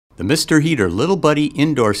The Mr. Heater LittleBuddy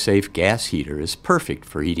Indoor Safe Gas Heater is perfect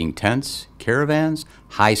for heating tents, caravans,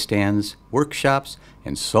 high stands, workshops,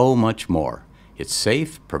 and so much more. It's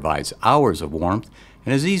safe, provides hours of warmth,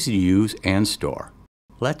 and is easy to use and store.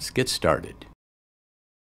 Let's get started.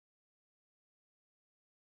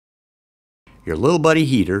 Your LittleBuddy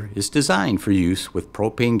heater is designed for use with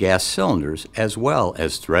propane gas cylinders as well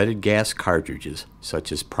as threaded gas cartridges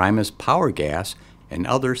such as Primus Power Gas and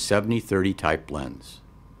other 70/30 type blends.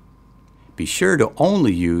 Be sure to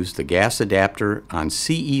only use the gas adapter on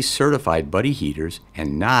CE certified Buddy heaters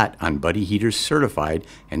and not on Buddy heaters certified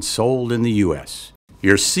and sold in the US.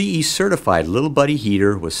 Your CE certified LittleBuddy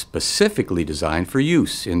heater was specifically designed for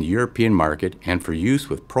use in the European market and for use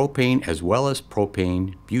with propane as well as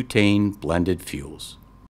propane, butane blended fuels.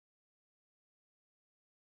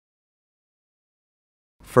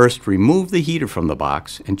 First, remove the heater from the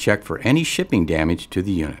box and check for any shipping damage to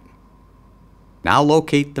the unit. Now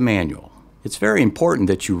locate the manual. It's very important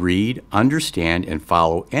that you read, understand, and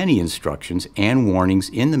follow any instructions and warnings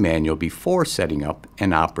in the manual before setting up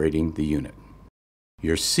and operating the unit.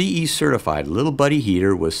 Your CE certified LittleBuddy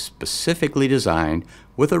heater was specifically designed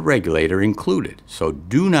with a regulator included, so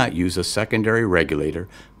do not use a secondary regulator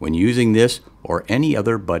when using this or any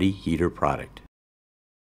other Buddy heater product.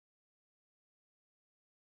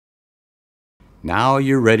 Now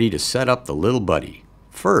you're ready to set up the LittleBuddy.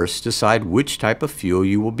 First, decide which type of fuel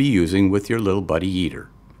you will be using with your LittleBuddy heater.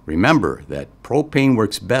 Remember that propane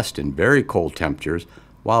works best in very cold temperatures,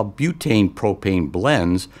 while butane-propane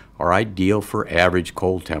blends are ideal for average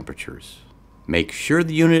cold temperatures. Make sure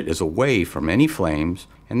the unit is away from any flames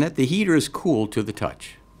and that the heater is cool to the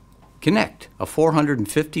touch. Connect a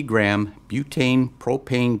 450-gram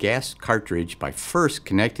butane-propane gas cartridge by first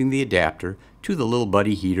connecting the adapter to the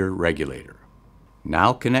LittleBuddy heater regulator.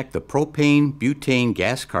 Now connect the propane-butane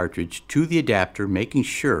gas cartridge to the adapter, making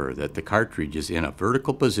sure that the cartridge is in a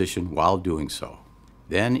vertical position while doing so.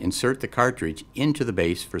 Then insert the cartridge into the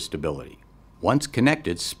base for stability. Once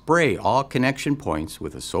connected, spray all connection points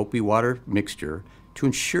with a soapy water mixture to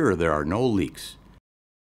ensure there are no leaks.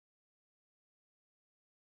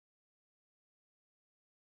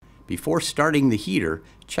 Before starting the heater,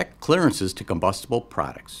 check clearances to combustible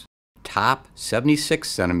products. Top 76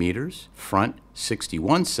 centimeters, front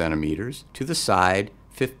 61 centimeters, to the side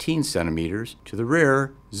 15 centimeters, to the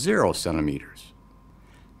rear 0 centimeters.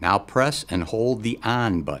 Now press and hold the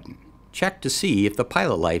on button. Check to see if the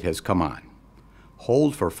pilot light has come on.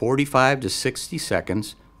 Hold for 45 to 60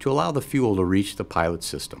 seconds to allow the fuel to reach the pilot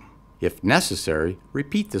system. If necessary,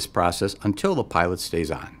 repeat this process until the pilot stays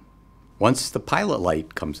on. Once the pilot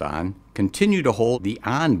light comes on, continue to hold the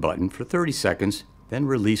on button for 30 seconds, then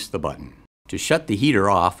release the button. To shut the heater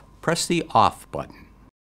off, press the off button.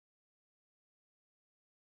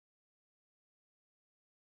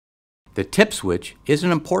 The tip switch is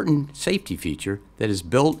an important safety feature that is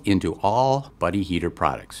built into all Buddy heater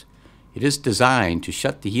products. It is designed to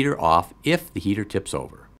shut the heater off if the heater tips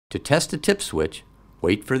over. To test the tip switch,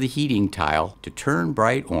 wait for the heating tile to turn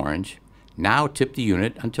bright orange. Now tip the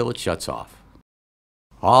unit until it shuts off.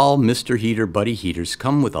 All Mr. Heater Buddy heaters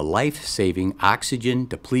come with a life-saving oxygen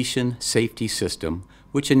depletion safety system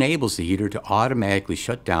which enables the heater to automatically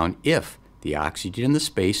shut down if the oxygen in the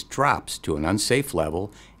space drops to an unsafe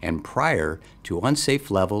level and prior to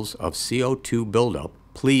unsafe levels of CO2 buildup.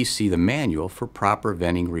 Please see the manual for proper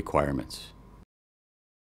venting requirements.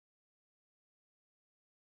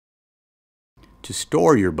 To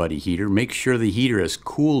store your Buddy heater, make sure the heater is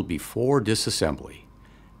cooled before disassembly.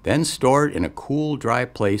 Then store it in a cool, dry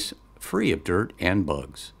place free of dirt and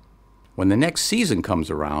bugs. When the next season comes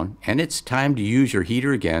around and it's time to use your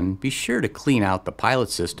heater again, be sure to clean out the pilot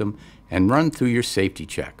system and run through your safety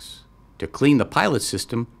checks. To clean the pilot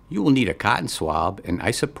system, you will need a cotton swab and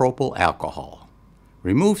isopropyl alcohol.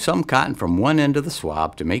 Remove some cotton from one end of the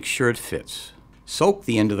swab to make sure it fits. Soak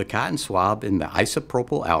the end of the cotton swab in the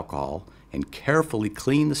isopropyl alcohol and carefully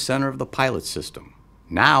clean the center of the pilot system.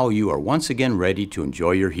 Now you are once again ready to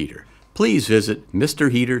enjoy your heater. Please visit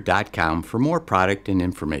MrHeater.com for more product and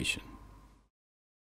information.